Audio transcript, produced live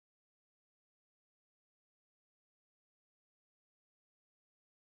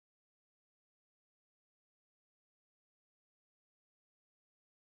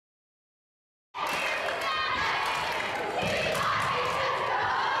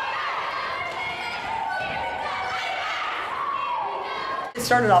They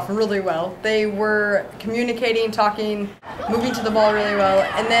started off really well. They were communicating, talking, moving to the ball really well,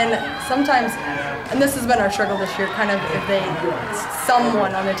 and then sometimes, and this has been our struggle this year, kind of if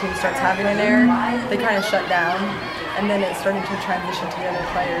someone on the team starts having an error, they kind of shut down, and then it's starting to transition to the other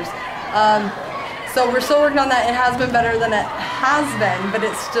players. So we're still working on that. It has been better than it has been, but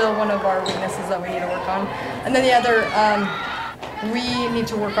it's still one of our weaknesses that we need to work on. And then the other, we need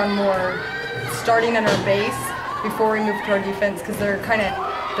to work on more starting at our base before we move to our defense, because they're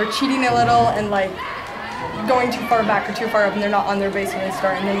cheating a little and like going too far back or too far up, and they're not on their base when they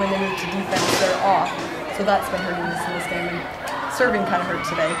start, and then when they move to defense, they're off. So that's been hurting us in this game. And serving kind of hurt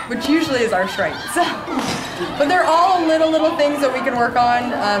today, which usually is our strength. So, but they're all little things that we can work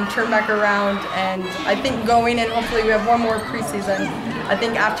on, turn back around, and I think going in, hopefully we have one more preseason. I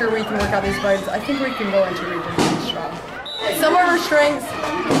think after we can work out these bugs, I think we can go into region really strong. Some of our strengths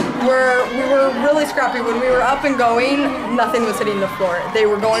were, we were really scrappy. When we were up and going, nothing was hitting the floor. They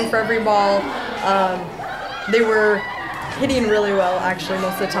were going for every ball. They were hitting really well, actually,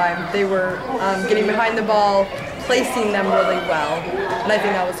 most of the time. They were getting behind the ball, placing them really well, and I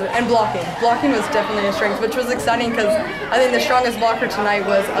think that was, and blocking. Blocking was definitely a strength, which was exciting because I think the strongest blocker tonight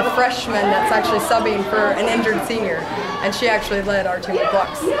was a freshman that's actually subbing for an injured senior, and she actually led our team with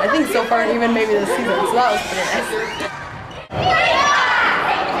blocks, I think so far, even maybe this season, so that was pretty nice.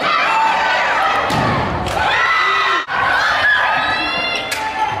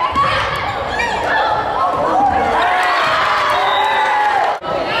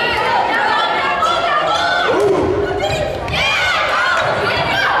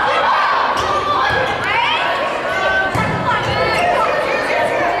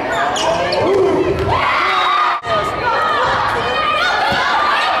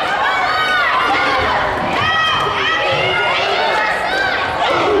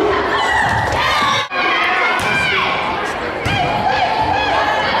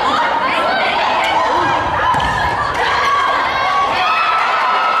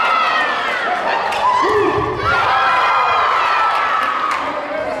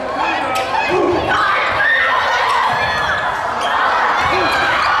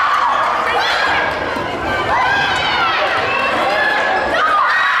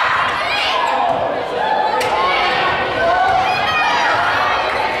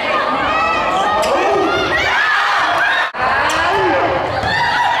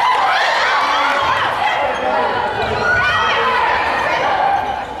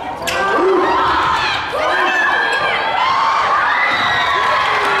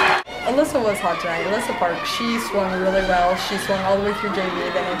 Alyssa was hot tonight. Alyssa Park, she swung really well. She swung all the way through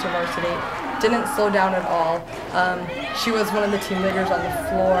JV, then into varsity. Didn't slow down at all. She was one of the team leaders on the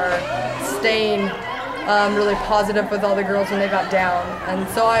floor, staying really positive with all the girls when they got down. And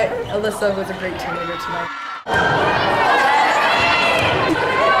so Alyssa was a great team leader tonight.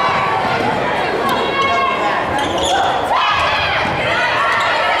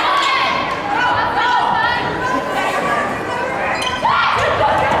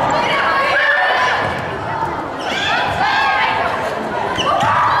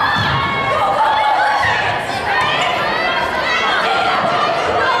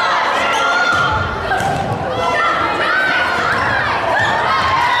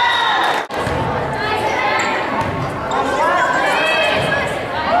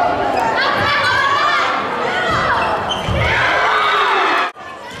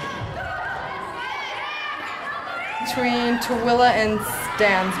 Between Tooele and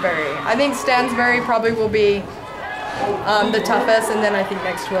Stansbury. I think Stansbury probably will be the toughest, and then I think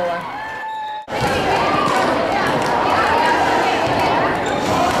next Tooele.